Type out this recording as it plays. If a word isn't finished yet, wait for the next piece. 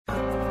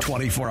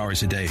24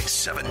 hours a day,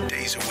 7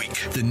 days a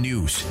week. The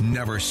news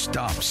never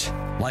stops.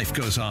 Life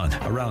goes on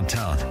around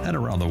town and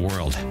around the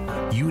world.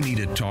 You need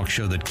a talk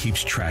show that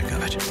keeps track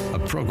of it. A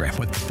program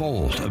with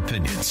bold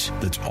opinions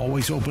that's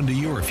always open to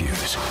your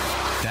views.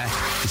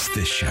 That is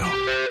this show.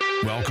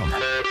 Welcome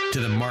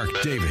to the Mark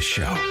Davis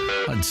Show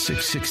on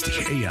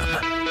 660 AM.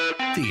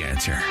 The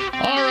Answer.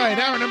 All right,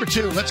 hour number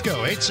 2. Let's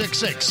go.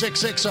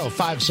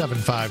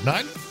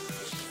 866-660-5759.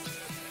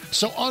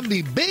 So on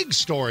the big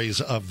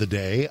stories of the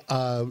day,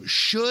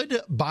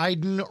 should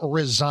Biden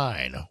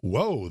resign?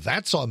 Whoa,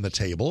 that's on the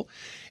table.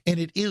 And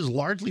it is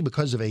largely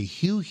because of a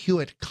Hugh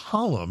Hewitt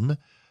column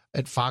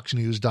at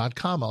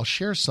foxnews.com. I'll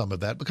share some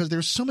of that because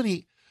there's so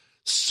many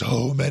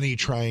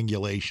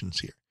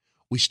triangulations here.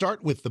 We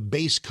start with the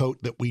base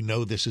coat that we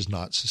know this is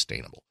not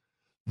sustainable.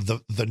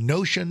 The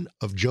notion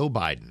of Joe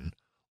Biden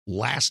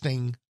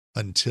lasting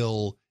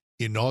until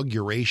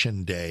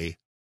Inauguration Day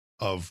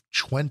of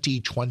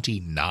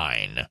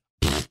 2029.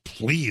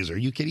 Please, are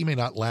you kidding me?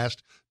 Not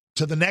last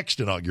to the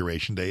next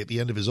Inauguration Day at the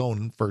end of his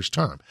own first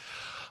term.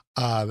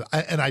 I'm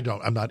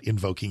not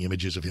invoking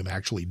images of him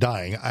actually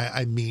dying.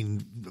 I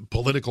mean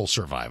political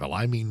survival.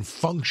 I mean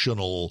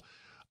functional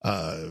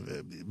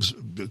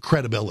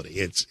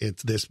credibility.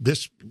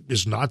 This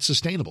is not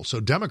sustainable. So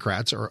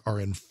Democrats are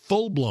in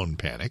full-blown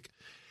panic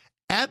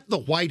at the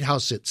White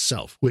House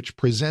itself, which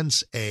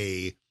presents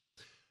a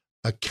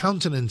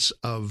countenance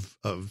of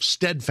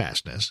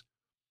steadfastness.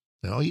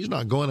 No, he's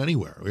not going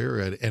anywhere.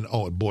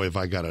 Boy, have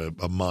I got a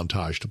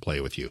montage to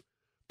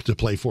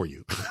play for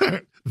you.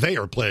 They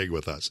are playing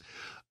with us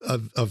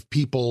of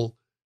people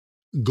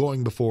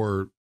going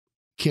before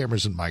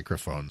cameras and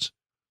microphones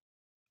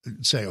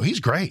saying, "Oh, he's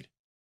great.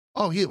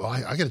 Oh,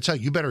 I got to tell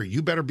you,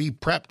 you better be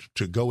prepped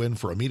to go in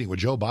for a meeting with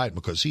Joe Biden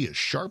because he is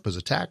sharp as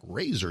a tack,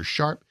 razor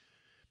sharp.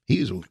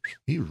 He's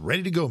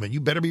ready to go, man.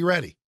 You better be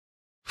ready.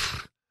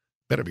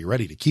 Better be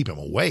ready to keep him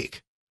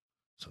awake."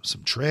 So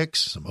some tricks,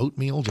 some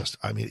oatmeal,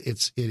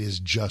 it is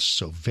just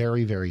so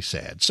very, very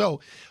sad.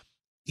 So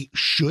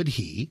should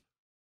he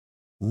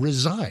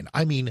resign?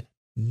 I mean,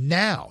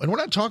 now, and we're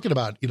not talking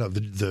about,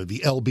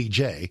 the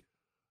LBJ.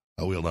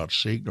 "I will not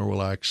seek nor will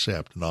I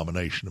accept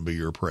nomination to be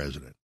your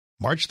president."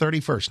 March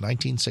 31st,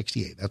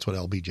 1968. That's what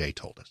LBJ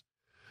told us.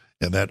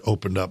 And that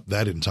opened up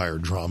that entire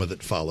drama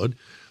that followed.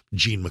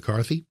 Gene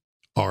McCarthy,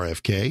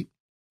 RFK,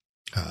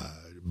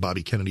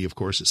 Bobby Kennedy, of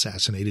course,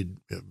 assassinated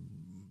a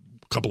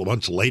couple of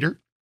months later.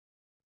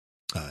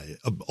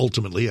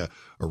 Ultimately, a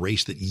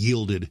race that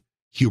yielded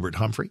Hubert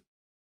Humphrey,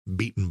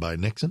 beaten by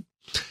Nixon.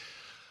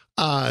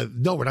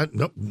 No, we're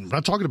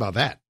not talking about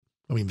that.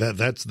 I mean,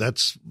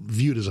 that's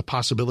viewed as a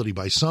possibility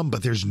by some,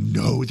 but there's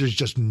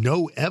just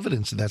no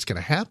evidence that that's going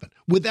to happen.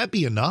 Would that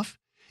be enough?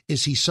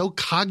 Is he so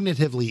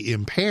cognitively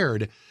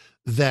impaired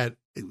that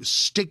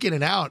sticking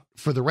it out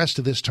for the rest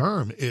of this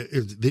term,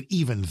 that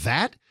even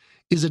that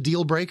is a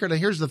deal breaker? Now,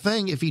 here's the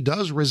thing. If he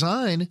does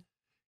resign,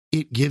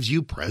 it gives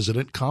you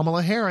President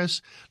Kamala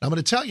Harris. Now, I'm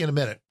going to tell you in a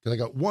minute, because I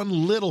got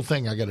one little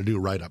thing I got to do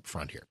right up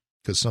front here,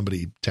 because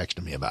somebody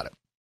texted me about it.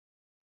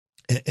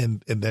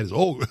 And that is,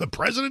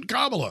 President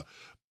Kamala,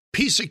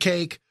 piece of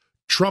cake,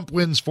 Trump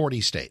wins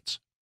 40 states.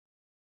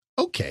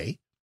 Okay,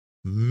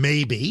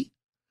 maybe.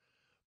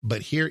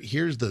 But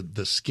here's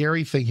the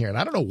scary thing here, and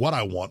I don't know what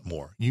I want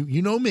more.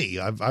 You know me.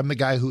 I'm the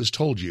guy who has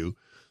told you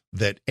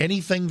that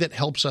anything that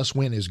helps us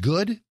win is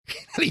good.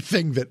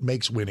 Anything that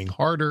makes winning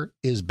harder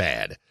is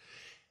bad.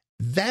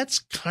 That's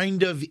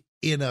kind of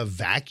in a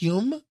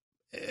vacuum.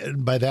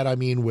 And by that, I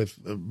mean with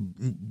a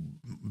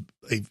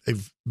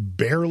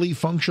barely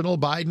functional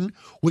Biden,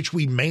 which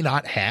we may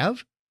not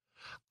have.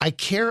 I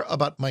care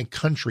about my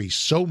country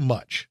so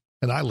much.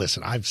 And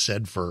I've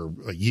said for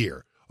a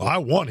year, I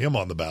want him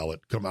on the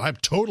ballot. Come on, I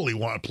totally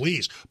want,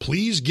 please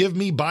give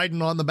me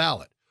Biden on the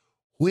ballot,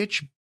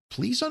 which,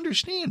 please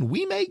understand,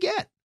 we may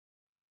get.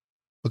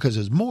 Because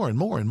as more and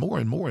more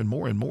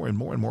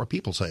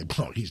people say,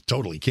 he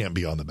totally can't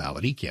be on the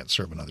ballot. He can't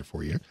serve another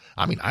 4 years.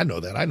 I mean, I know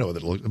that,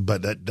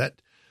 but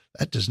that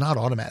does not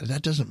automatically,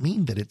 that doesn't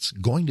mean that it's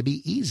going to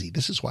be easy.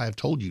 This is why I've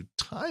told you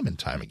time and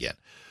time again,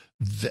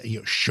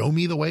 that, show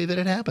me the way that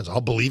it happens.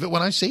 I'll believe it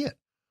when I see it.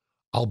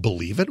 I'll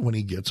believe it when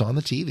he gets on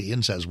the TV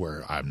and says,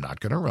 I'm not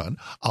going to run.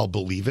 I'll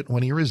believe it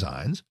when he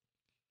resigns.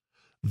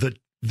 The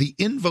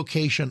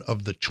invocation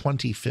of the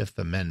 25th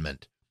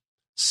Amendment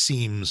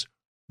seems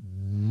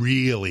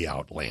really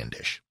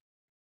outlandish.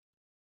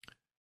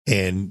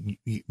 And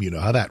you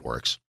know how that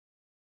works.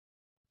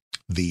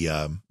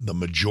 The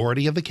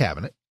majority of the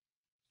cabinet,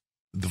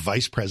 the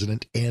vice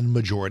president and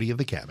majority of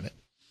the cabinet,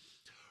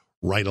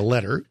 write a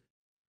letter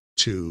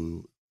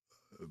to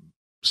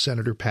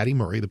Senator Patty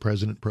Murray, the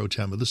president pro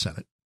tem of the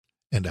Senate,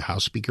 and to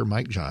House Speaker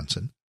Mike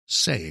Johnson,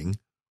 saying,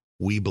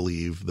 we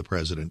believe the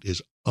president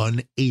is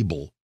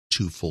unable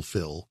to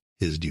fulfill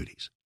his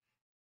duties.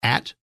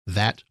 At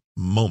that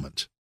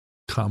moment,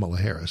 Kamala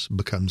Harris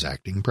becomes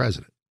acting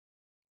president.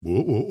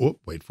 Whoa,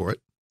 wait for it.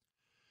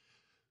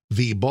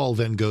 The ball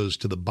then goes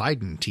to the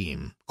Biden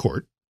team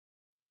court,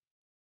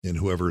 and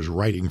whoever is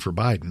writing for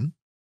Biden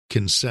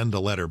can send a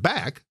letter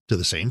back to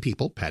the same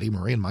people, Patty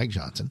Murray and Mike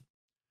Johnson,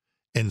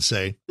 and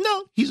say,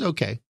 no, he's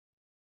okay,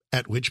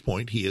 at which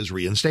point he is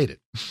reinstated.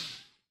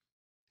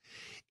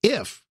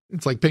 If,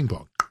 it's like ping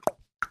pong,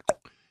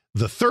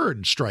 the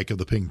third strike of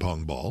the ping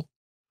pong ball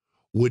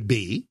would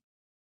be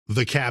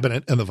the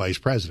cabinet and the vice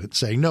president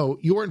saying, no,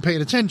 you weren't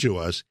paying attention to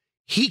us.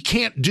 He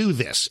can't do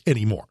this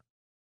anymore.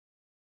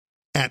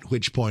 At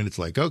which point it's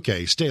like,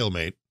 okay,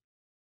 stalemate.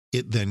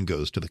 It then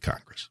goes to the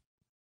Congress,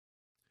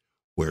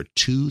 where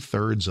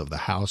 2/3 of the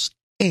House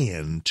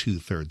and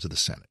 2/3 of the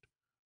Senate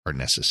are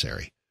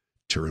necessary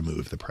to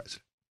remove the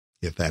president.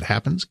 If that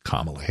happens,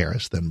 Kamala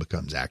Harris then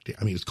becomes acting.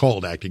 I mean, it's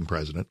called acting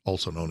president,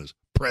 also known as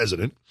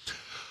president.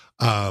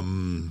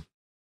 So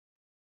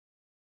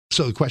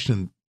the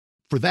question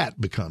for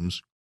that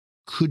becomes,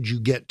 could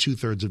you get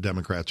 2/3 of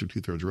Democrats or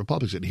 2/3 of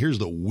Republicans? And here's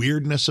the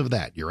weirdness of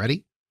that. You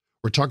ready?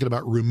 We're talking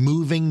about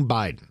removing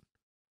Biden.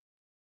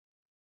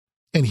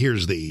 And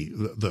here's the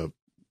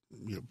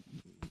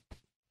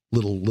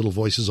little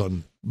voices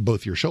on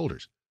both your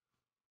shoulders.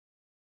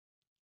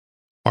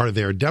 Are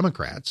there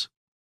Democrats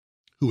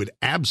who would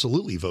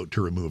absolutely vote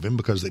to remove him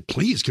because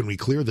please, can we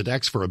clear the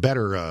decks for a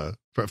better,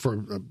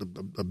 for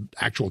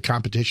actual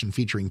competition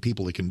featuring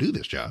people that can do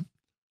this job?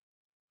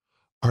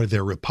 Are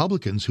there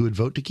Republicans who would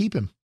vote to keep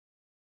him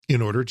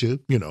in order to,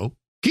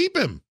 keep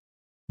him?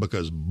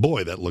 Because,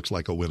 boy, that looks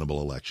like a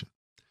winnable election.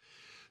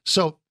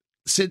 So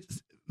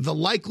the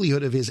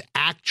likelihood of his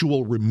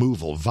actual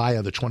removal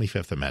via the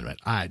 25th Amendment,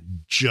 I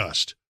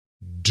just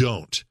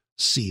don't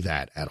see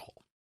that at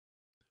all.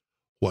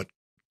 What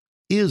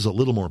is a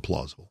little more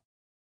plausible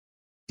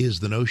is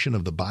the notion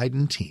of the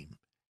Biden team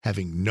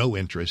having no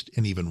interest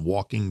in even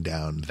walking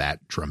down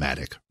that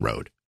dramatic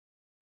road,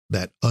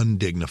 that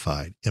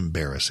undignified,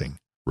 embarrassing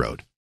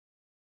road,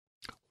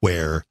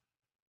 where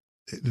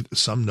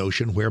some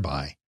notion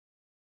whereby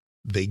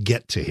they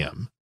get to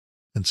him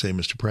and say,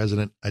 Mr.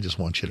 President, I just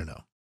want you to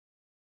know.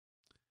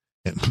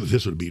 And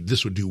this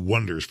would do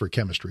wonders for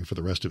chemistry for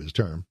the rest of his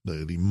term,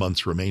 the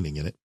months remaining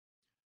in it.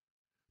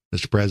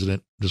 Mr.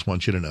 President, just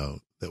want you to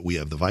know that we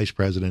have the vice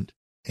president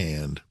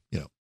and,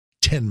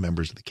 10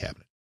 members of the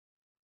cabinet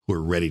who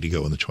are ready to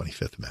go in the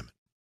 25th Amendment.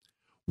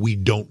 We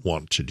don't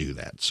want to do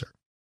that, sir.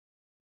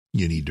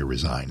 You need to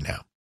resign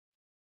now.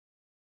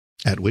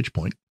 At which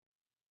point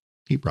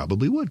he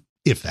probably would,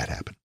 if that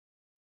happened.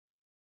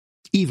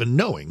 Even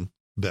knowing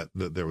that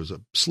there was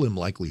a slim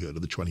likelihood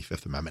of the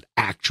 25th Amendment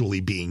actually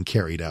being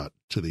carried out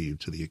to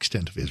the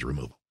extent of his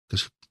removal.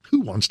 Because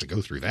who wants to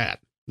go through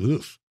that?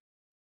 Oof.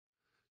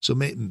 So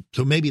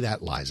maybe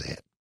that lies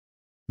ahead.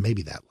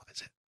 Maybe that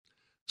lies ahead.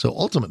 So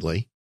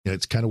ultimately,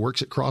 it kind of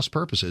works at cross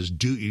purposes.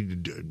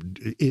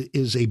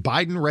 Is a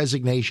Biden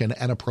resignation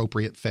an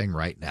appropriate thing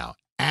right now?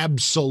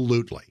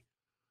 Absolutely.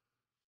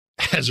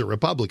 As a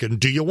Republican,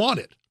 do you want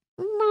it?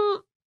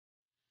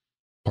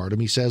 Part of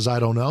me says, I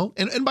don't know.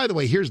 And by the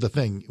way, here's the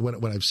thing.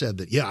 When I've said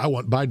that, I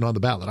want Biden on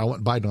the ballot. I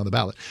want Biden on the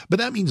ballot. But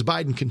that means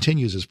Biden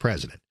continues as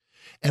president.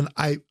 And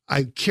I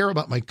care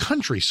about my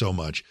country so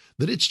much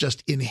that it's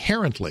just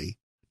inherently,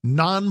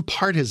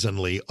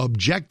 nonpartisanly,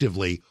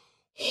 objectively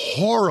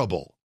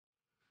horrible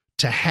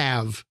to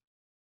have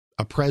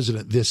a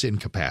president this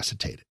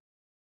incapacitated.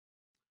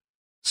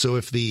 So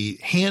if the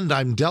hand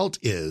I'm dealt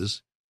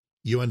is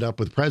you end up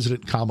with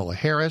President Kamala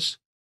Harris,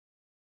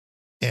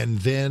 and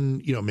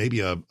then, maybe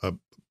a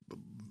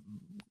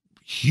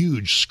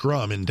huge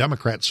scrum in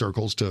Democrat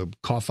circles to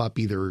cough up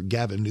either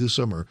Gavin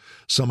Newsom or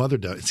some other.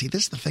 See,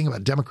 this is the thing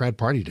about Democrat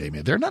Party today,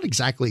 man. They're not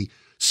exactly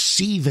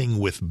seething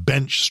with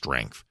bench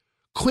strength.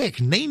 Quick,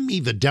 name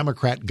me the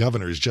Democrat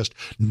governors just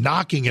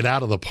knocking it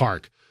out of the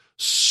park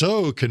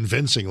so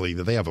convincingly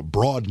that they have a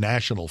broad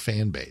national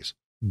fan base.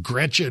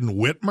 Gretchen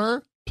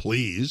Whitmer,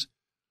 please.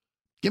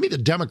 Give me the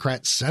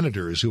Democrat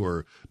senators who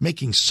are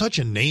making such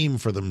a name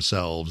for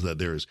themselves that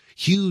there's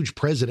huge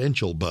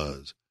presidential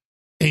buzz.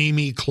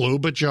 Amy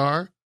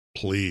Klobuchar,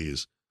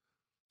 please.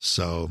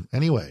 So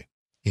anyway,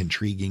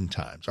 intriguing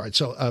times. All right,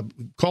 so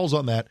calls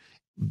on that.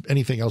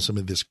 Anything else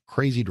amid this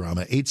crazy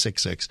drama,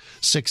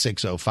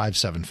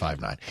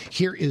 866-660-5759.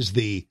 Here is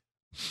this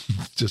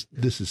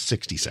is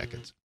 60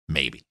 seconds,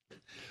 maybe.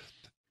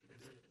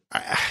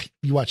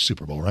 You watch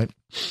Super Bowl, right?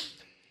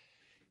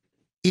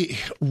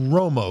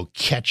 Romo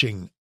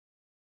catching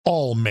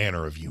all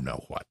manner of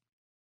what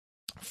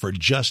for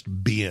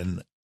just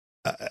being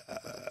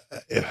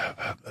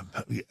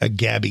a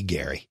Gabby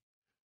Gary,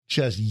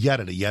 just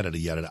yada.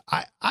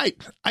 I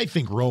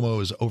think Romo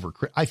is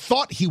I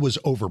thought he was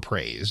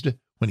overpraised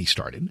when he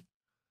started.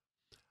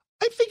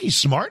 I think he's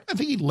smart. I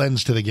think he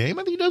lends to the game.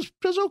 I think he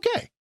does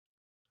okay.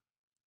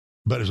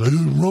 But it's like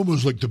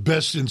Romo's like the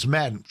best since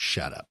Madden.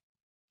 Shut up.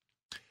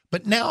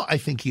 But now I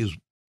think he is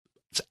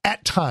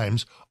at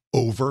times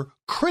over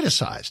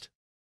criticized.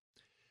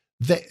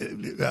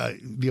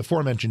 The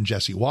aforementioned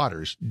Jesse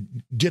Waters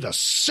did a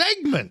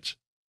segment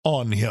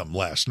on him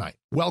last night,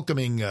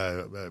 welcoming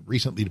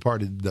recently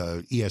departed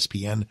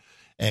ESPN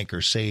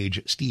anchor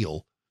Sage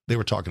Steele. They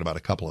were talking about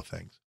a couple of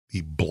things.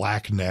 The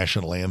Black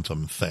National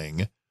Anthem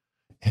thing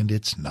and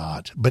it's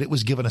not. But it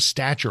was given a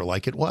stature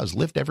like it was.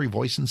 Lift Every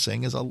Voice and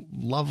Sing is a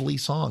lovely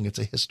song. It's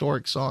a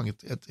historic song.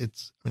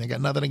 I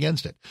got nothing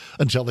against it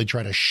until they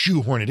try to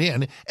shoehorn it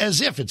in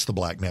as if it's the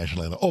Black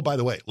National Anthem. Oh, by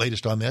the way,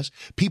 latest on this,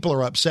 people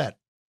are upset.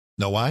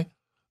 Know why?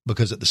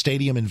 Because at the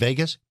stadium in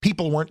Vegas,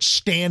 people weren't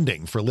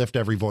standing for Lift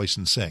Every Voice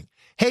and Sing.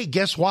 Hey,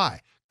 guess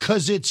why?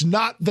 Because it's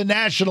not the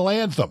national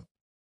anthem.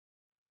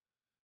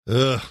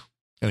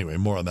 Anyway,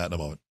 more on that in a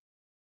moment.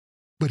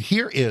 But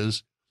here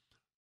is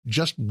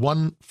just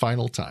one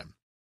final time,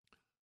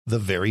 the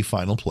very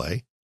final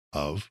play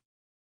of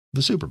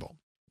the Super Bowl.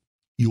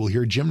 You will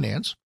hear Jim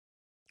Nantz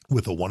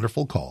with a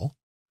wonderful call,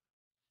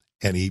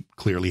 and he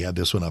clearly had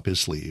this one up his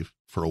sleeve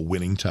for a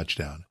winning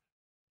touchdown.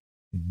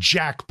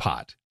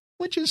 Jackpot,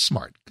 which is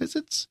smart because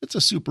it's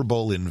a Super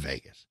Bowl in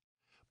Vegas.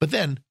 But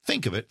then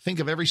think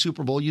of every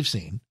Super Bowl you've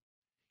seen.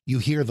 You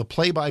hear the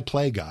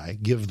play-by-play guy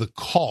give the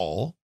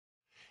call,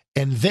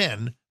 and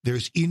then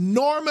there's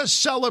enormous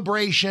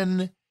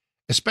celebration,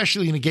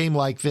 especially in a game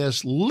like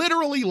this,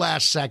 literally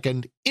last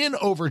second, in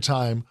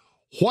overtime.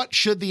 What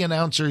should the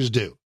announcers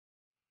do?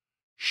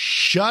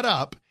 Shut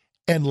up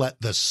and let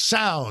the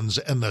sounds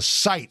and the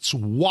sights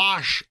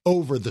wash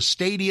over the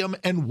stadium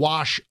and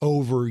wash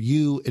over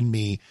you and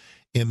me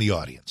in the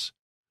audience.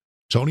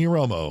 Tony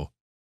Romo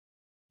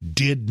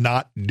did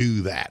not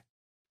do that.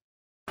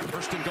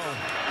 First and goal.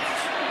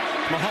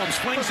 Mahomes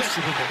flings it.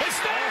 It's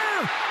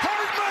there!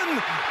 Hardman!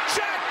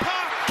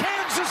 Jackpot!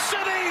 Kansas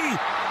City!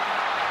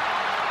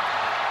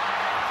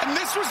 And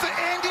this was the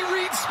Andy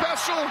Reid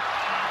special.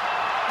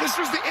 This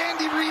was the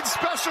Andy Reid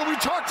special we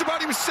talked about.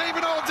 He was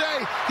saving all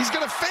day. He's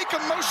going to fake a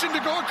motion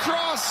to go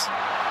across.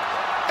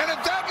 And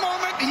at that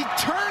moment, he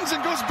turns and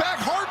goes back.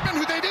 Hardman,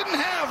 who they didn't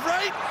have,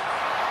 right?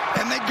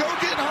 And they go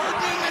get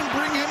Hardman and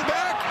bring him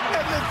back.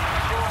 And the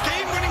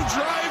game-winning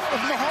drive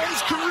of Mahomes'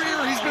 career,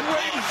 he's been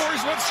waiting for.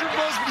 He's won Super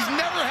Bowls, but he's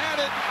never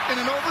had it in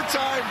an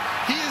overtime.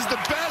 He is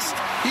the best.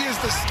 He is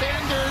the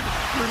standard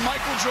where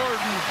Michael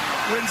Jordan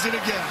wins it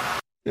again.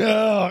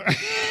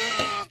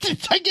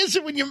 I guess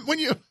when you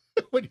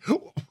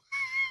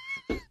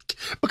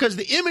because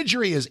the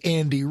imagery is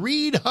Andy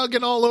Reid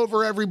hugging all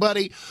over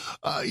everybody,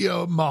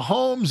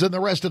 Mahomes and the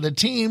rest of the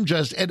team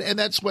and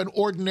that's when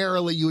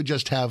ordinarily you would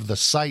just have the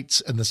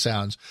sights and the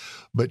sounds,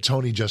 but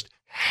Tony just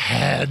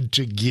had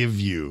to give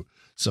you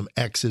some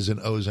X's and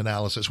O's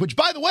analysis, which,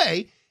 by the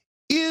way,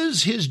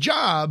 is his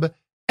job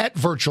at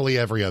virtually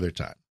every other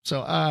time.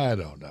 So I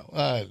don't know.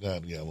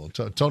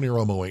 Tony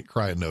Romo ain't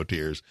crying no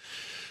tears.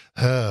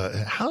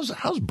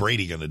 How's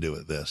Brady going to do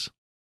at this?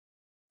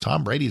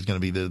 Tom Brady is going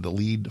to be the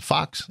lead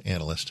Fox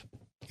analyst.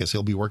 I guess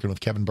he'll be working with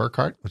Kevin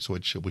Burkhardt,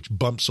 which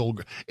bumps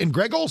old. And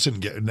Greg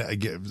Olson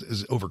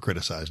is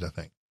over-criticized, I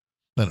think.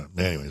 No.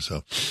 Anyway,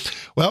 so,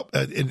 well,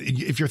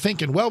 if you're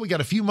thinking, well, we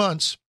got a few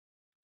months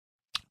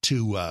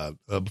to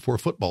before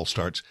football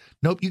starts.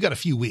 Nope, you got a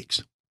few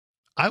weeks.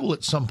 I will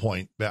at some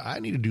point, I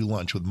need to do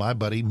lunch with my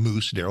buddy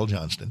Moose, Daryl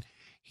Johnston.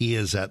 He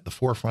is at the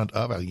forefront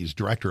of, he's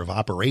director of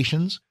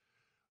operations,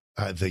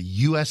 the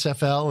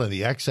USFL and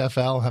the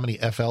XFL. How many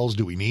FLs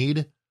do we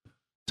need?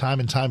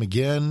 Time and time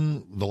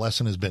again, the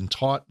lesson has been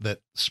taught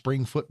that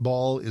spring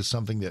football is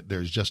something that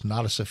there's just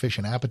not a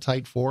sufficient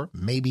appetite for.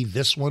 Maybe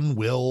this one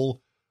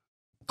will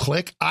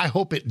click. I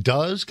hope it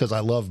does because I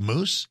love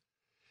Moose.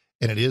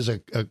 And it is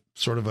a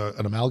sort of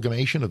an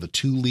amalgamation of the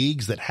two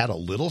leagues that had a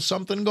little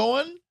something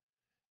going.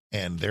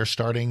 And they're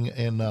starting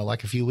in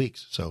like a few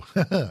weeks. So,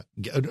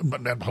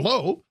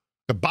 hello,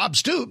 Bob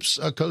Stoops,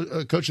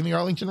 coaching the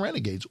Arlington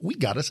Renegades. We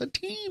got us a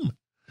team.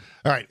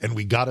 All right, and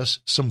we got us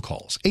some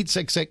calls.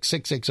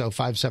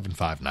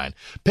 866-660-5759.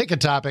 Pick a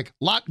topic,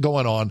 lot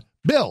going on.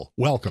 Bill,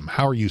 welcome.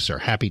 How are you, sir?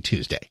 Happy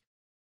Tuesday.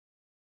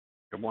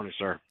 Good morning,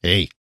 sir.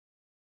 Hey.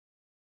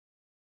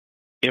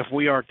 If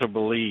we are to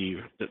believe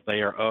that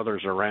there are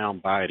others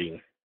around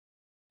Biden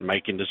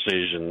making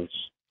decisions,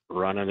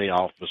 running the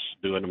office,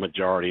 doing the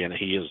majority, and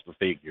he is the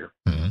figure,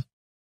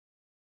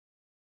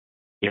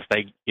 if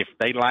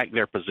they like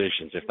their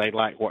positions, if they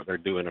like what they're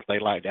doing, if they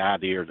like the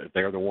idea that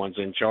they're the ones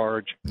in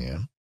charge,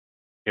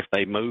 if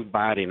they move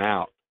Biden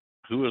out,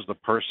 who is the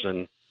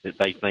person that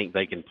they think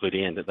they can put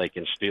in that they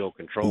can still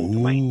control to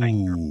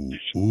maintain their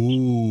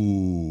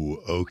positions?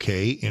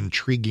 Okay.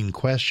 Intriguing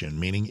question.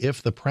 Meaning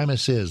if the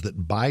premise is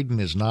that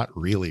Biden is not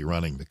really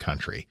running the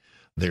country,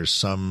 there's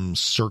some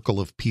circle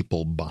of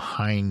people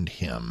behind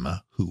him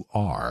who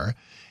are,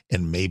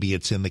 and maybe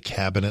it's in the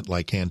cabinet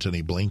like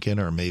Antony Blinken,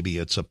 or maybe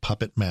it's a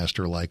puppet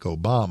master like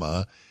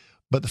Obama.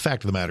 But the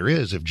fact of the matter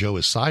is, if Joe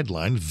is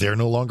sidelined, they're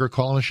no longer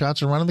calling the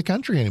shots and running the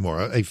country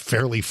anymore. A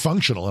fairly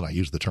functional, and I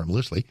use the term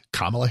loosely,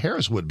 Kamala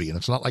Harris would be, and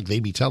it's not like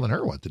they'd be telling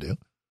her what to do.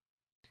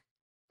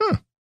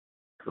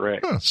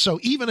 Correct. So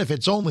even if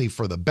it's only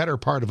for the better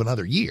part of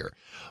another year,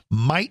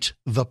 might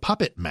the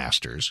puppet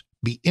masters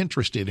be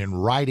interested in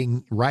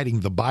riding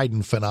the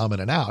Biden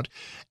phenomenon out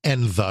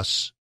and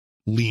thus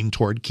lean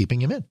toward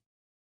keeping him in?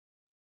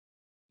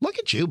 Look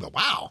at you, but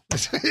wow.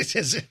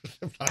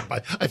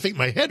 I think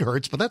my head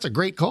hurts, but that's a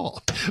great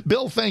call.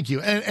 Bill, thank you.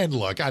 And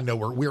look, I know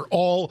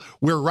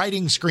we're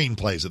writing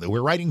screenplays of it.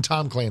 We're writing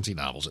Tom Clancy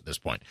novels at this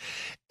point.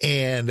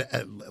 And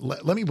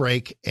let me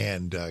break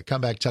and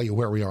come back, tell you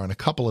where we are on a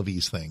couple of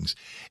these things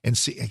and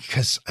see,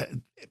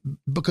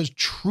 because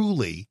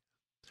truly,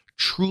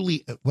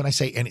 when I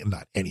say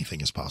not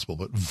anything is possible,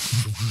 but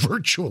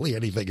virtually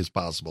anything is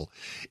possible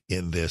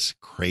in this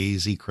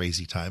crazy,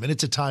 crazy time. And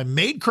it's a time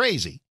made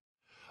crazy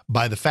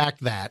by the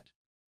fact that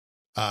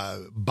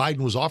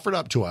Biden was offered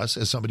up to us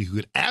as somebody who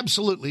could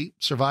absolutely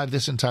survive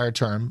this entire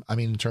term. I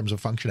mean, in terms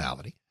of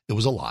functionality, it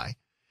was a lie.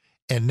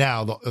 And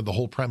now the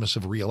whole premise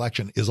of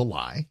reelection is a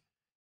lie.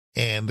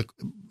 And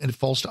it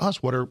falls to us.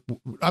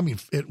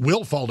 It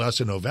will fall to us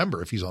in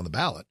November if he's on the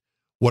ballot.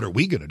 What are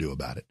we going to do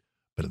about it?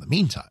 But in the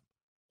meantime,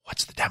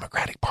 what's the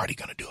Democratic Party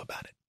going to do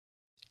about it?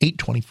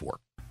 824.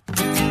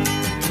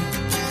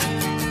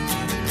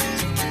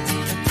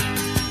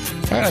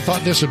 All right, I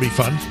thought this would be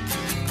fun.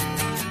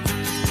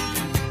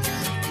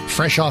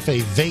 Fresh off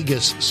a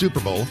Vegas Super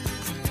Bowl,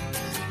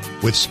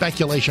 with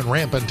speculation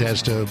rampant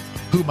as to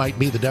who might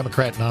be the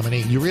Democrat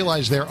nominee, you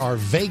realize there are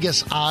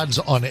Vegas odds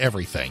on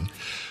everything.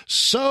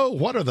 So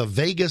what are the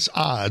Vegas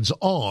odds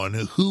on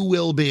who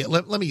will be? I'm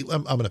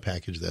going to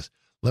package this.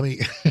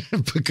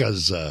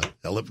 Because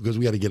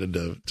we got to get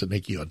into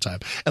Nikki on time.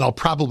 And I'll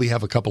probably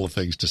have a couple of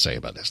things to say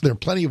about this. There are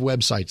plenty of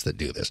websites that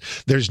do this.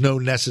 There's no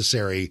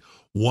necessary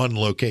one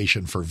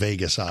location for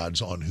Vegas odds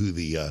on who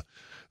the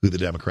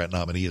Democrat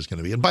nominee is going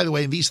to be. And by the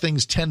way, these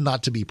things tend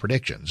not to be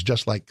predictions,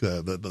 just like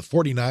the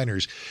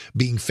 49ers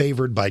being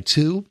favored by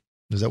 2.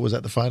 Was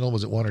that the final?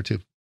 Was it 1 or 2?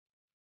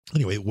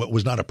 Anyway, what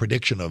was not a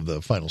prediction of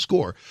the final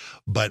score,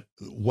 but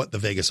what the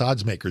Vegas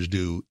odds makers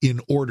do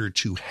in order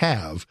to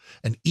have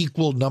an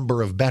equal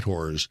number of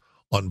bettors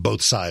on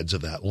both sides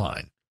of that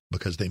line,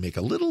 because they make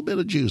a little bit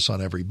of juice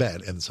on every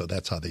bet, and so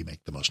that's how they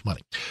make the most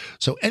money.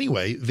 So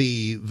anyway,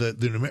 the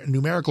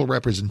numerical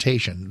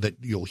representation that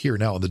you'll hear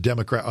now on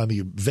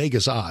the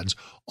Vegas odds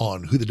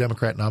on who the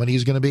Democrat nominee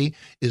is going to be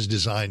is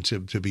designed to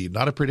be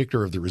not a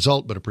predictor of the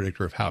result, but a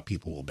predictor of how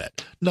people will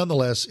bet.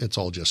 Nonetheless, it's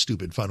all just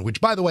stupid fun, which,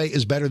 by the way,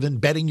 is better than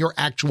betting your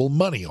actual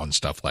money on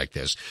stuff like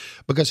this.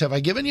 Because have I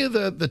given you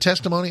the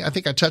testimony? I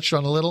think I touched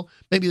on a little.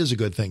 Maybe this is a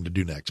good thing to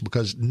do next,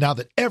 because now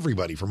that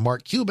everybody from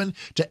Mark Cuban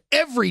to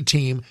every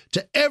team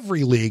to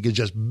every league is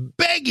just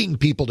begging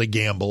people to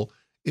gamble,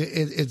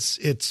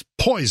 it's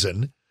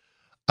poison.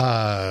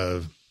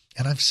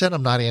 And I've said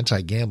I'm not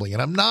anti-gambling,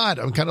 and I'm not.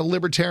 I'm kind of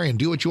libertarian.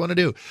 Do what you want to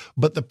do.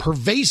 But the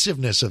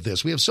pervasiveness of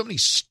this, we have so many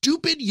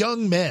stupid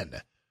young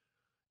men,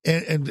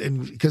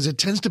 and because it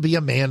tends to be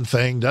a man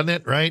thing, doesn't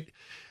it? Right?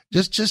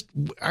 Just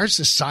our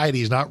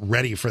society is not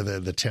ready for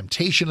the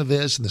temptation of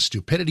this and the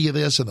stupidity of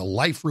this and the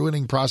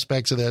life-ruining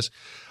prospects of this.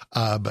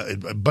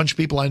 But a bunch of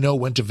people I know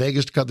went to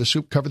Vegas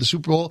to cover the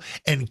Super Bowl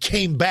and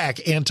came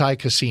back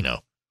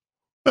anti-casino.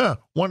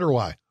 Wonder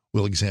why.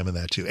 We'll examine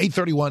that too.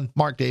 831,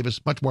 Mark Davis,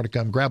 much more to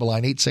come. Grab a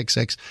line,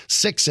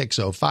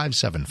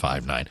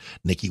 866-660-5759.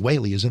 Nikki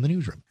Whaley is in the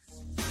newsroom.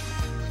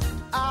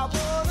 I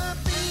wanna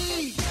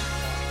be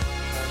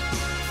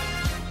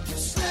your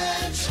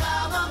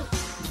sledgehammer.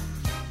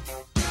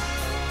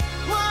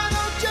 Why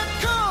don't you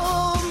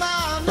call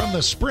my name? From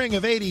the spring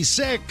of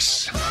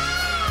 86.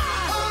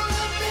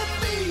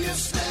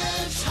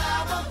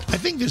 I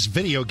think this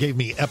video gave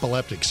me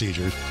epileptic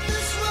seizures.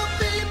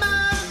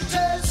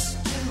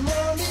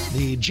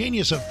 The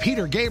genius of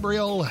Peter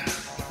Gabriel,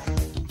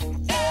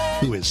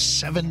 who is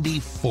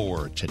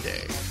 74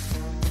 today.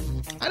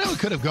 I know he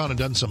could have gone and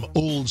done some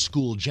old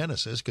school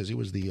Genesis because he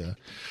was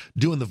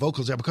doing the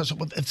vocals there. Because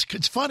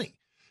it's funny.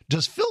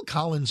 Does Phil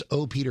Collins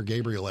owe Peter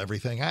Gabriel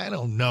everything? I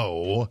don't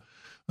know.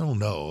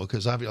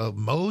 Because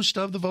most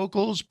of the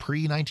vocals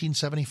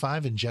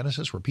pre-1975 in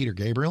Genesis were Peter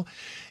Gabriel.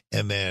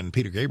 And then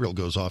Peter Gabriel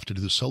goes off to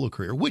do the solo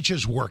career, which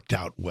has worked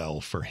out well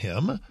for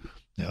him.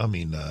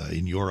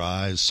 In Your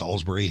Eyes,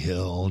 Salisbury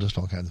Hill, just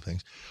all kinds of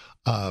things.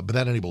 But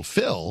that enabled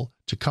Phil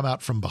to come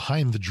out from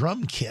behind the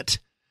drum kit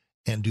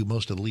and do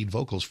most of the lead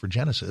vocals for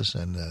Genesis.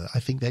 And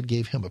I think that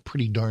gave him a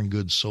pretty darn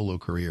good solo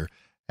career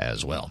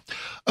as well.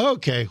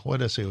 Okay, what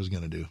did I say I was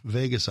going to do?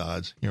 Vegas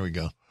odds. Here we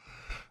go.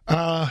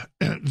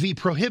 The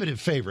prohibitive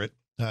favorite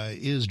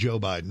is Joe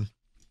Biden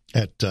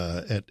at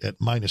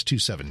minus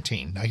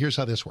 217. Now, here's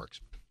how this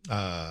works.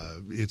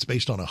 It's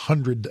based on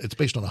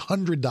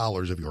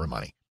 $100 of your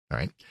money. All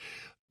right.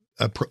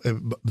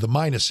 The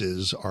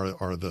minuses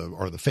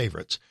are the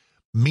favorites,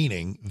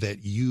 meaning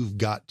that you've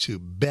got to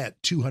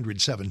bet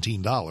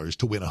 $217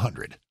 to win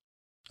 100.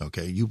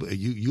 Okay, you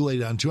lay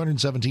down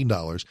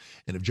 $217,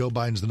 and if Joe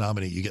Biden's the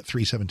nominee, you get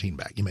 $317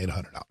 back. You made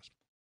 $100.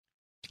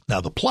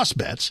 Now the plus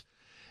bets,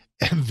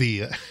 and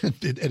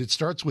it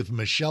starts with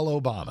Michelle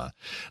Obama,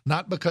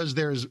 not because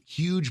there's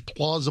huge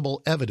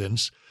plausible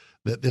evidence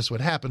that this would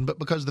happen, but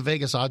because the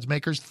Vegas odds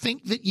makers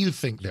think that you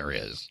think there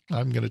is.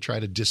 I'm going to try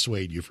to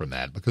dissuade you from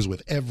that, because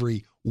with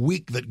every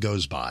week that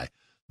goes by,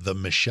 the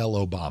Michelle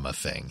Obama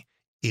thing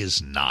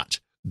is not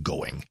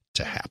going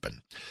to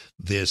happen.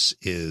 This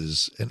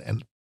is,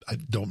 and I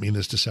don't mean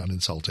this to sound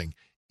insulting,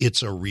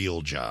 it's a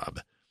real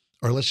job.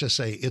 Or let's just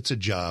say it's a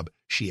job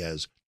she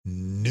has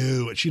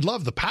she'd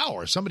love the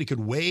power. Somebody could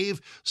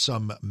wave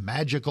some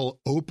magical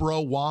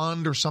Oprah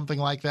wand or something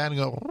like that and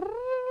go,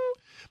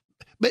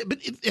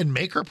 and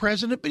make her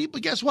president.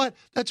 But guess what?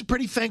 That's a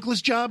pretty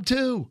thankless job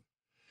too.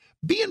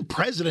 Being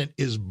president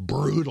is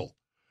brutal.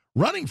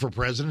 Running for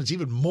president is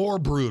even more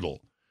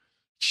brutal.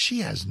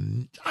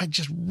 I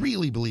just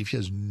really believe she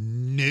has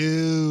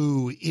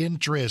no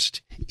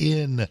interest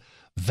in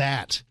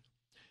that.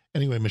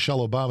 Anyway,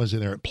 Michelle Obama's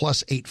in there at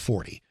plus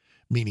 840,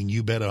 meaning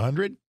you bet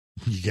 100,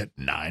 you get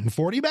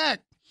 940 back.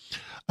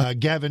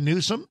 Gavin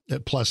Newsom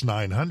at plus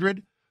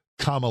 900.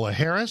 Kamala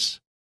Harris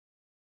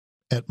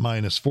at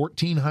minus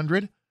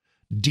 1,400.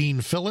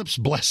 Dean Phillips,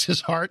 bless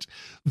his heart,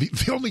 the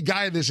only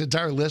guy in this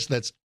entire list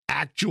that's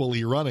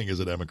actually running as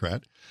a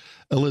Democrat.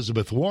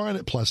 Elizabeth Warren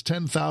at plus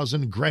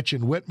 10,000.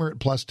 Gretchen Whitmer at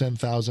plus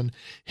 10,000.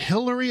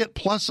 Hillary at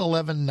plus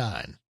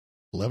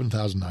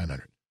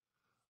 11,900.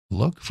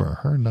 Look for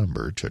her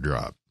number to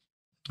drop.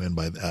 And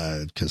by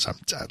because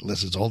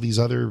unless it's all these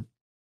other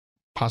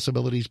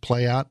possibilities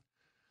play out.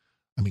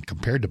 I mean,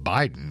 compared to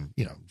Biden,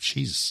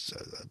 she's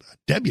a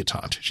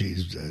debutante.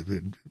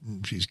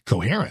 She's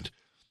coherent.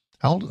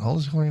 How old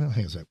is Hillary now?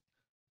 Hang on a sec.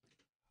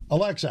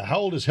 Alexa, how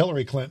old is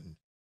Hillary Clinton?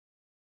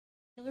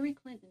 Hillary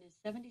Clinton is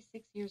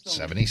 76 years old.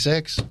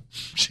 76.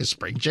 She's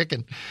spring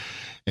chicken.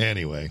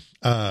 Anyway,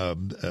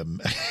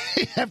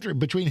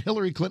 between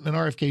Hillary Clinton and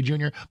RFK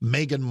Jr.,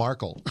 Meghan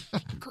Markle.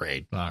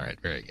 Great. All right.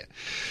 Very good.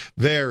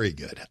 Very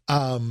good.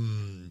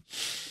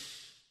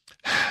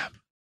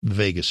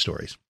 Vegas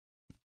stories.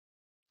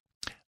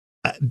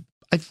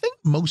 I think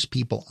most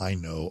people I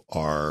know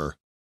are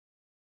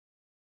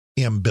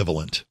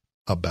ambivalent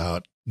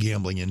about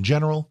gambling in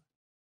general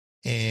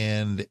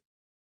and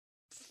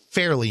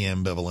fairly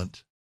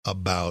ambivalent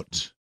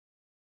about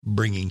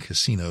bringing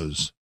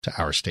casinos to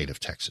our state of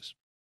Texas.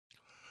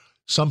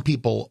 Some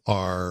people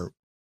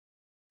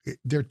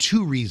there are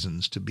two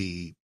reasons to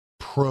be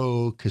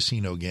pro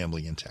casino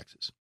gambling in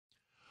Texas.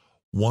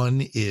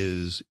 One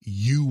is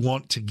you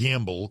want to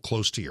gamble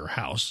close to your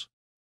house.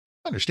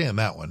 I understand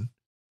that one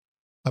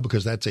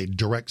because that's a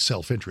direct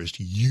self-interest.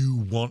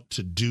 You want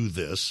to do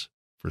this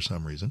for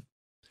some reason.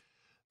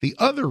 The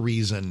other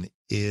reason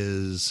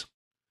is,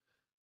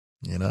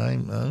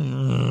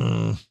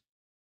 and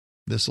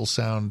this will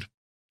sound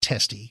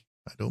testy.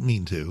 I don't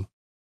mean to.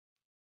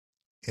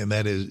 And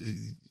that is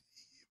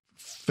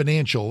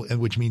financial,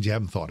 and which means you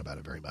haven't thought about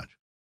it very much.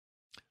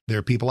 There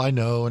are people I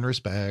know and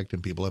respect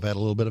and people I've had a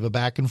little bit of a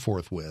back and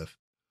forth with.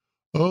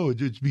 Oh,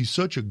 it'd be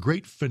such a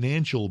great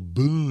financial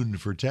boon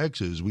for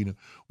Texas. We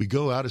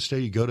go out of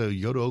state, you go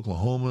to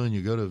Oklahoma and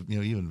you go to,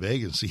 even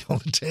Vegas, see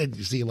all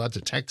you see lots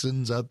of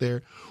Texans out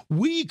there.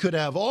 We could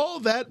have all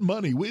that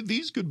money.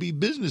 These could be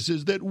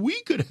businesses that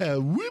we could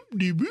have.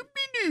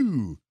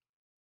 Whoop-de-whoop-de-doo.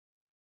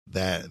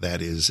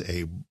 That is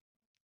a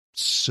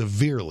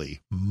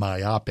severely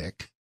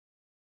myopic,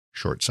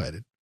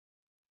 short-sighted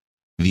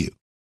view.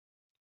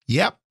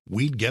 Yep,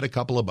 we'd get a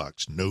couple of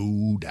bucks,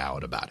 no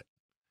doubt about it.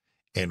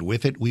 And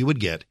with it, we would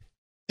get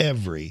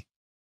every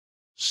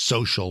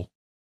social,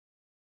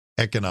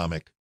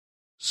 economic,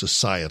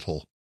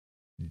 societal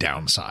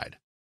downside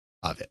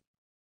of it.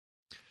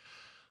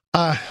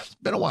 It's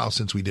been a while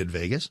since we did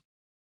Vegas.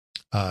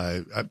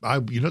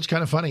 It's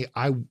kind of funny.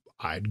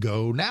 I'd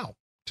go now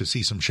to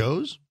see some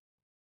shows,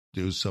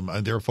 do some.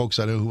 There are folks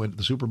I know who went to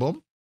the Super Bowl,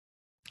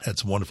 had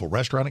some wonderful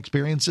restaurant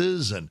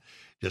experiences, and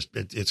just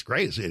it's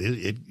great.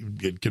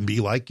 It can be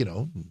like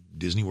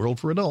Disney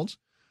World for adults.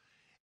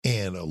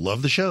 And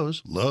love the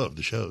shows.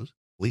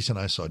 Lisa and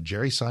I saw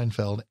Jerry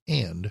Seinfeld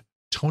and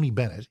Tony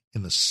Bennett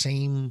in the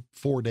same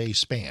 4-day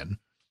span,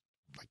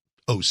 like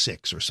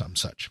 06 or some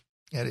such.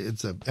 And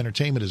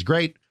entertainment is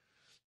great.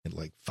 And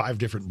like 5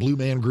 different Blue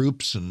Man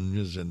groups and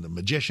the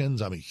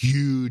magicians. I'm a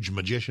huge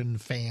magician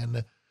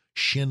fan.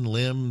 Shin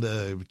Lim,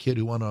 the kid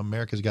who won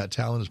America's Got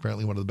Talent, is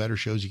apparently one of the better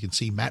shows you can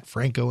see. Matt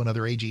Franco,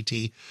 another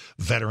AGT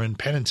veteran.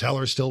 Penn and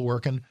Teller still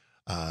working.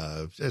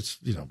 It's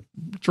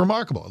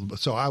remarkable.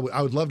 So I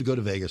would love to go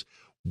to Vegas.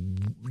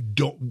 I'm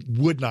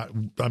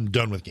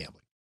done with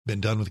gambling.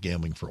 Been done with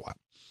gambling for a while.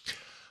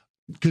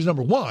 Because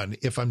number one,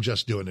 if I'm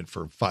just doing it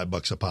for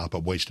 $5 a pop,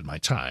 I'm wasting my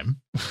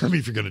time. I mean,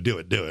 if you're going to do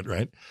it,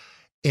 right?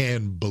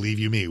 And believe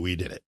you me, we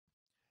did it.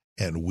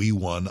 And we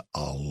won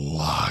a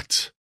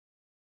lot.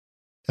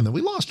 And then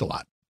we lost a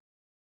lot.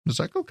 It's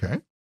like,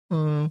 okay,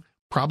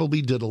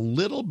 probably did a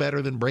little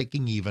better than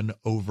breaking even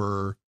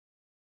over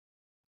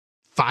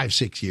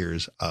 5-6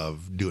 years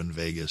of doing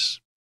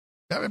Vegas.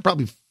 I mean,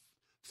 probably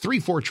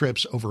 3-4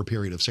 trips over a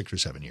period of 6 or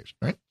 7 years,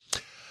 right?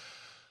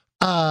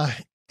 And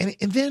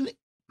then,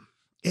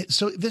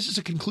 so this is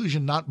a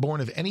conclusion not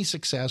born of any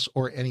success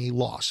or any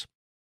loss.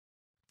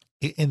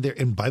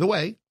 And by the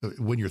way,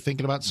 when you're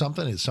thinking about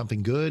something, is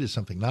something good? Is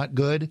something not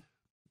good?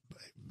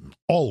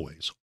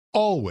 Always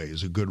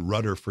a good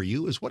rudder for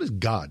you is, what does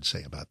God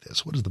say about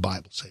this? What does the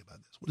Bible say about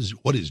this?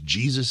 What is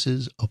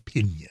Jesus's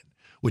opinion?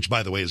 which,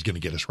 by the way, is going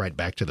to get us right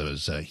back to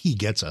those He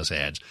Gets Us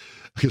ads,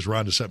 because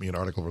Rhonda sent me an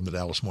article from the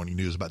Dallas Morning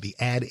News about the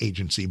ad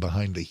agency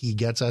behind the He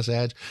Gets Us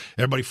ads.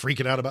 Everybody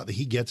freaking out about the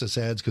He Gets Us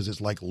ads because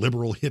it's like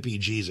liberal hippie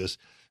Jesus.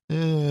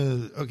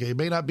 Okay, it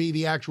may not be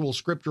the actual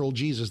scriptural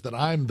Jesus that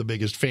I'm the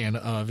biggest fan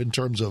of in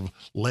terms of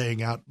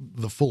laying out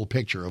the full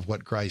picture of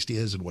what Christ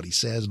is and what he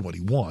says and what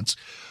he wants,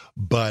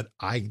 but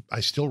I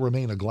still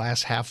remain a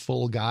glass half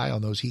full guy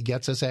on those He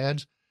Gets Us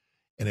ads.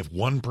 And if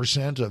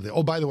 1% of the,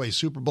 oh, by the way,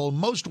 Super Bowl,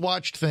 most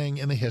watched thing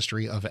in the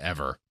history of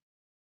ever.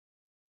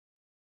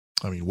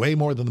 I mean, way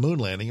more than the moon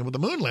landing. And with the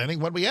moon landing,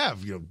 what do we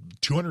have?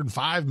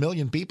 205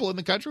 million people in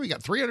the country. We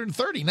got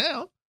 330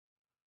 now.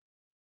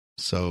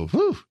 So,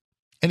 whew.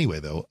 Anyway,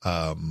 though,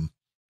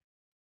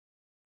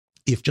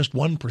 if just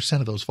 1%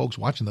 of those folks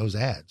watching those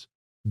ads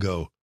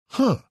go,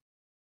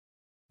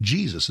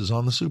 Jesus is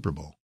on the Super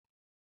Bowl,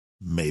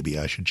 maybe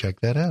I should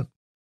check that out.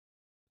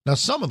 Now,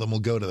 some of them will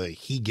go to the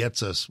He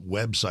Gets Us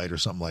website or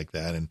something like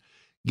that and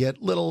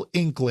get little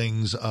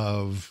inklings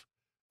of,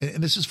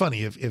 and this is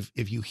funny,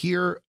 if you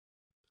hear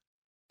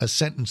a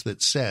sentence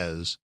that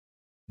says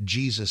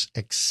Jesus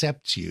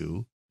accepts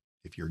you,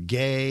 if you're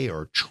gay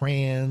or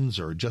trans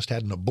or just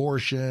had an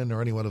abortion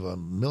or any one of a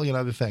million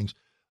other things,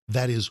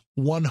 that is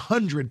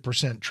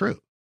 100% true.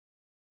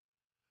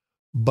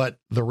 But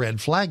the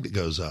red flag that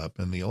goes up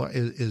and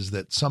is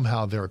that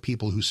somehow there are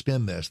people who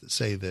spin this that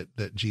say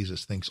that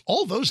Jesus thinks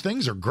all those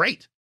things are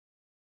great.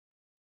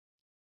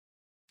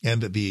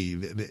 And that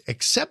the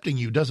accepting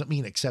you doesn't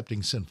mean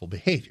accepting sinful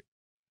behavior.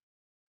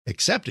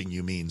 Accepting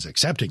you means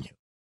accepting you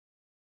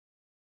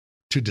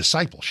to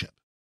discipleship,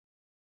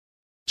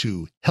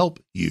 to help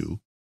you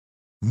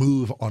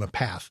move on a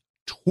path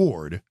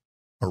toward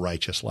a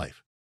righteous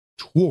life,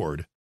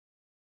 toward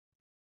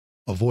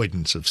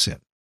avoidance of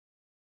sin.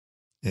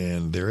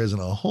 And there isn't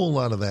a whole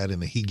lot of that in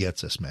the He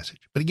Gets Us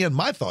message. But again,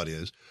 my thought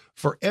is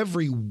for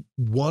every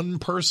one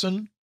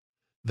person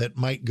that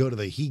might go to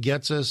the He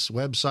Gets Us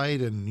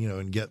website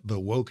and get the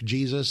woke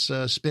Jesus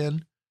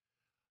spin,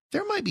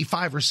 there might be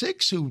 5 or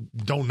 6 who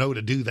don't know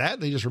to do that.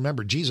 They just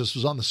remember Jesus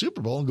was on the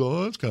Super Bowl and go,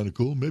 oh, that's kind of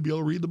cool. Maybe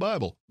I'll read the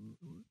Bible.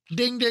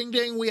 Ding, ding,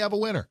 ding. We have a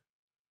winner.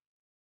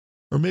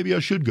 Or maybe I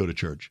should go to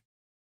church.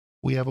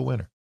 We have a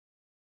winner.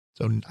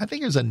 So I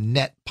think there's a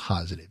net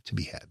positive to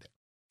be had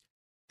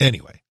there.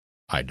 Anyway,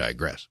 I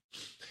digress.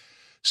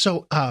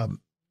 So I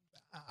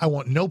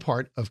want no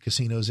part of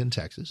casinos in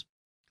Texas,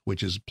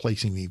 which is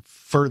placing me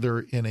further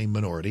in a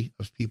minority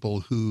of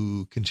people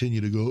who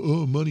continue to go,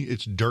 oh, money,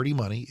 it's dirty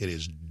money. It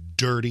is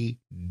dirty,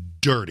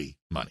 dirty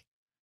money.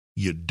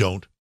 You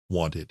don't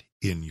want it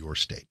in your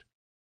state.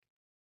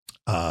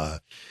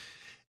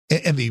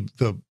 And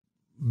the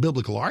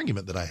biblical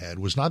argument that I had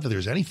was not that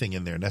there's anything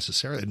in there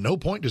necessarily. At no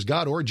point does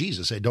God or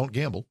Jesus say, don't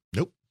gamble.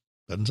 Nope.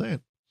 Doesn't say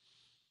it.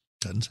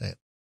 Doesn't say it.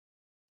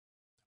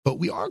 But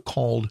we are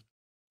called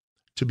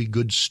to be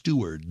good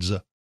stewards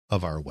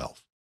of our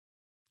wealth.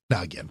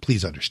 Now, again,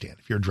 please understand,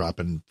 if you're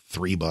dropping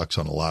 $3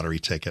 on a lottery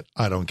ticket,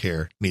 I don't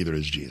care. Neither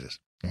does Jesus.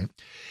 Right?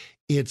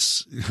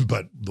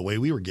 But the way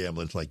we were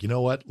gambling, it's like, you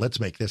know what? Let's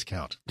make this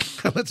count.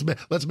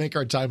 let's make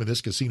our time in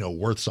this casino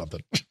worth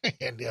something.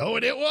 And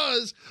it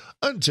was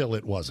until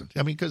it wasn't.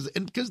 I mean,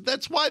 because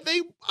that's why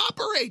they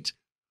operate.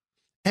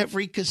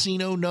 Every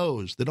casino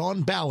knows that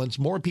on balance,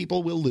 more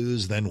people will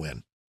lose than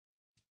win.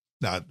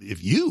 Now,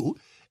 if you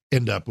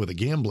end up with a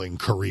gambling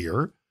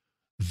career,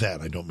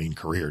 that I don't mean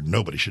career,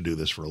 nobody should do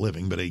this for a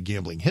living, but a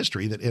gambling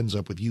history that ends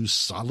up with you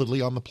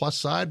solidly on the plus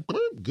side,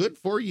 good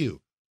for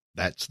you.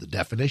 That's the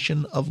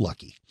definition of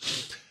lucky.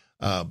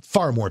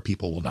 Far more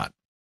people will not.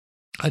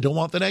 I don't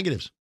want the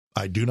negatives.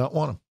 I do not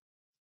want them.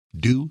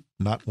 Do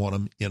not want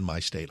them in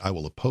my state. I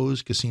will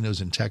oppose casinos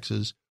in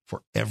Texas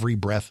for every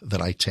breath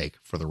that I take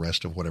for the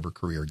rest of whatever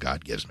career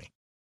God gives me.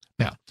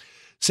 Now,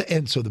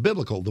 so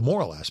the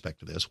moral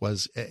aspect of this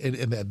was, and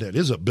that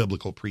is a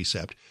biblical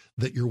precept,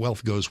 that your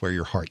wealth goes where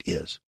your heart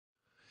is.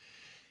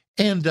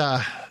 And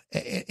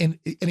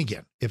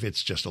again, if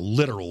it's just a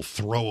literal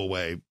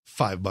throwaway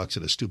 $5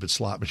 at a stupid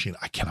slot machine,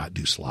 I cannot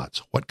do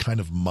slots. What kind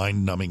of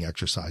mind-numbing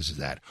exercise is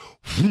that?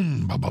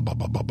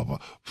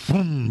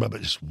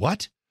 Just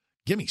what?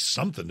 Give me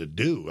something to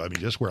do. I mean,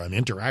 just where I'm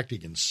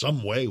interacting in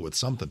some way with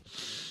something.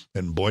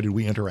 And boy, did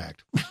we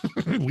interact.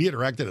 We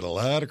interacted at a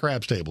lot of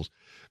craps tables.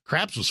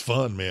 Craps was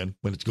fun, man,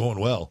 when it's going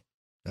well.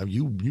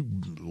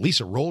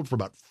 Lisa rolled for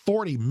about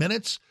 40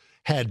 minutes.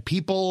 Had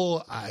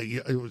people,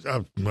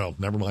 well,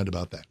 never mind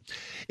about that.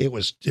 It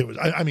was,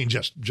 I mean,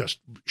 just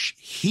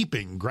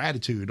heaping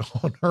gratitude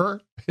on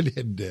her. And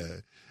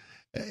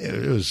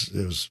it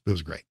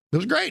was great. It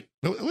was great.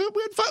 We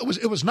had fun.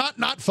 It was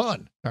not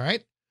fun. All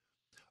right.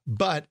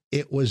 But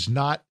it was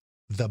not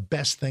the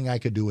best thing I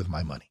could do with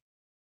my money.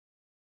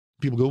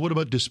 People go, what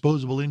about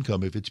disposable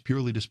income? If it's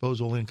purely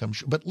disposable income,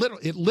 but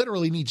it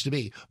literally needs to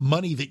be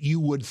money that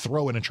you would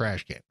throw in a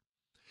trash can.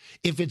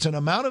 If it's an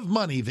amount of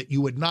money that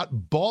you would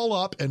not ball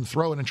up and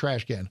throw in a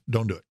trash can,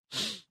 don't do it.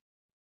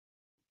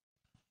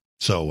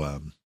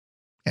 So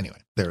anyway,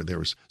 there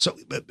was, so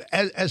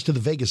as to the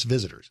Vegas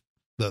visitors,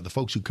 the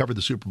folks who covered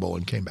the Super Bowl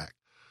and came back,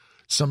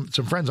 some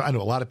friends. I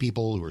know a lot of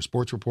people who are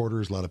sports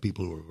reporters, a lot of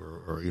people who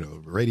are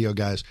radio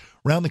guys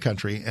around the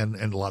country, and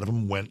a lot of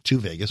them went to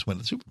Vegas, went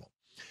to the Super Bowl.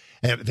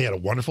 And they had a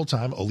wonderful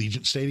time.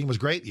 Allegiant Stadium was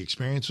great. The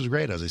experience was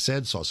great. As I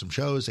said, saw some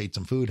shows, ate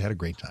some food, had a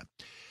great time.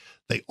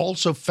 They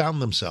also found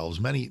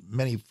themselves, many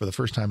for the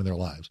first time in their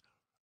lives,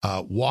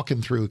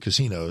 walking through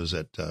casinos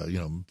at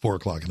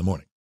 4:00 in the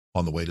morning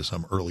on the way to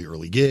some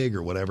early gig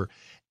or whatever.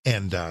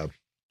 And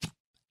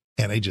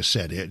they just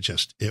said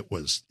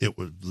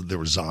there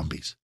were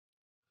zombies.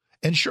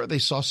 And sure, they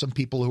saw some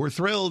people who were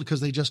thrilled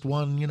because they just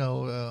won, a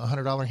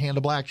 $100 hand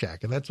of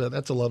blackjack. And that's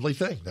a lovely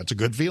thing. That's a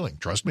good feeling.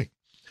 Trust me.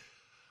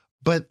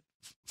 But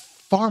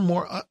far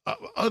more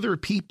other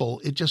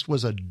people, it just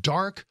was a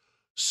dark,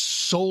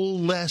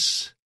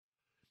 soulless,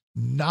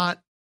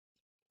 not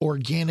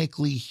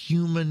organically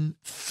human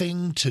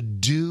thing to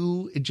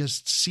do. It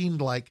just seemed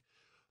like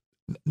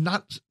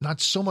not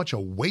so much a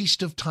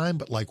waste of time,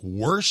 but like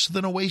worse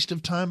than a waste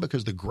of time,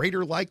 because the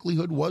greater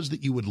likelihood was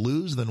that you would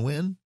lose than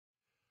win.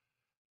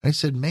 I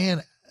said,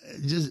 man,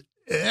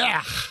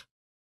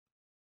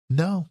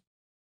 no.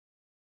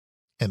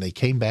 And they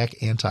came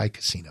back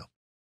anti-casino.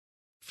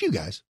 Few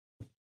guys.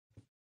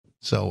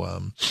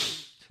 So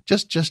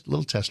just a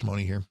little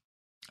testimony here.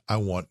 I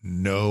want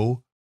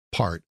no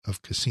part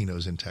of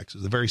casinos in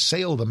Texas. The very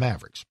sale of the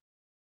Mavericks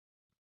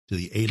to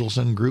the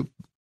Adelson Group,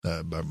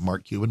 by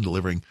Mark Cuban,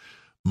 delivering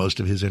most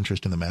of his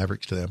interest in the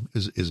Mavericks to them,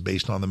 is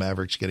based on the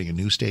Mavericks getting a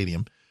new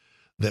stadium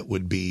that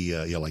would be,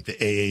 like the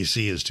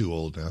AAC is too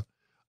old now,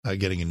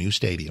 getting a new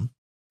stadium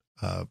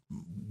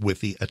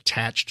with the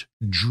attached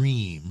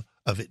dream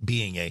of it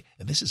being and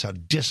this is how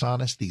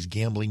dishonest these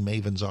gambling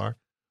mavens are.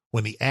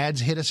 When the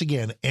ads hit us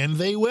again, and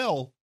they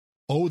will,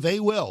 they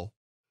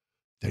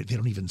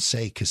don't even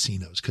say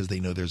casinos because they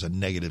know there's a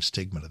negative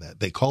stigma to that.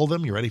 They call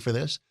them, you ready for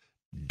this?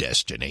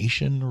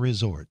 Destination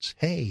resorts.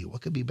 Hey,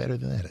 what could be better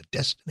than that? A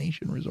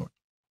destination resort.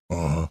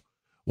 Well,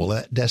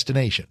 that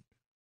destination,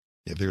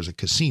 if there's a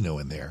casino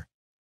in there,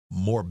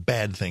 more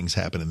bad things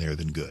happen in there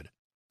than good.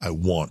 I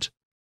want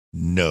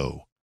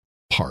no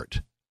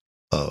part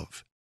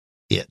of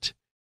it.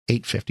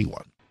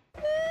 8:51.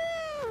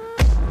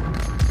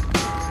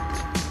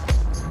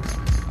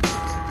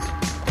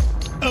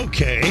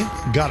 Okay,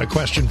 got a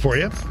question for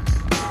you.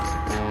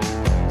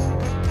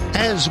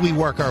 As we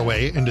work our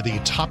way into the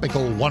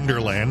topical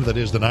wonderland that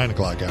is the 9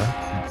 o'clock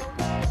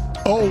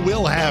hour,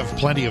 we'll have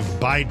plenty of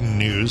Biden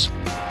news.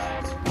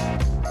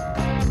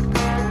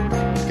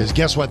 Because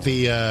guess what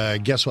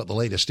the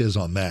latest is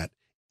on that?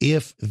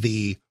 If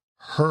the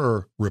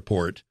Hur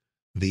report,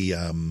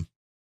 the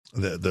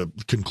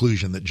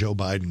conclusion that Joe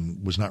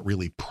Biden was not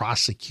really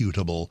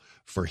prosecutable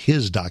for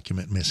his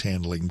document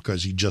mishandling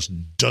because he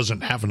just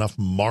doesn't have enough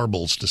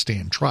marbles to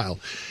stand trial.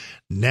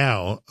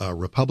 Now,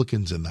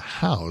 Republicans in the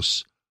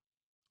House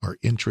are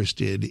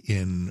interested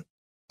in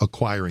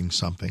acquiring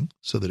something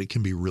so that it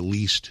can be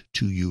released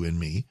to you and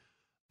me.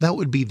 That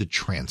would be the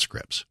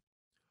transcripts.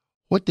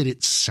 What did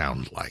it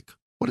sound like?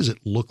 What does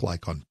it look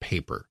like on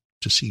paper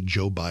to see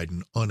Joe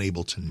Biden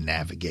unable to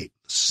navigate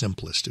the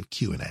simplest of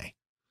Q&A?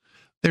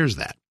 There's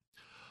that.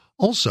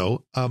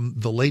 Also,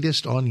 the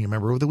latest on, you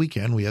remember over the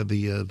weekend, we had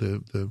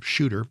the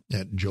shooter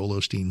at Joel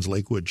Osteen's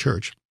Lakewood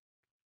Church.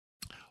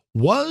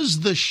 Was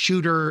the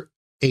shooter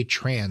a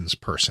trans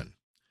person?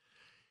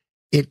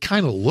 It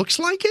kind of looks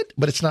like it,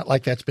 but it's not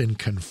like that's been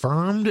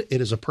confirmed. It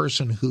is a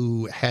person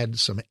who had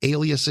some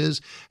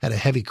aliases, had a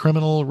heavy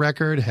criminal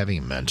record,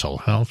 heavy mental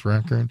health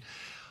record.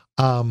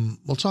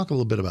 We'll talk a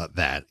little bit about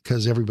that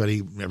because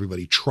everybody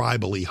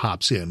tribally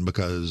hops in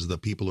because the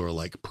people who are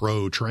like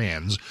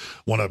pro-trans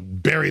want to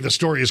bury the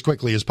story as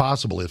quickly as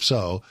possible. If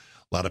so,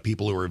 a lot of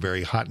people who are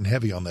very hot and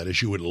heavy on that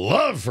issue would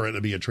love for it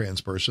to be a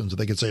trans person so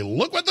they could say,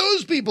 look what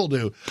those people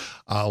do.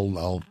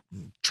 I'll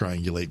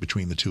triangulate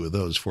between the two of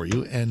those for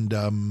you. And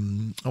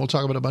we'll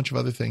talk about a bunch of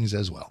other things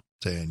as well.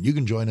 And you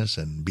can join us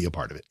and be a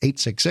part of it.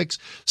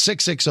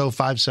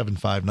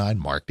 866-660-5759.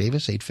 Mark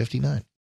Davis, 859.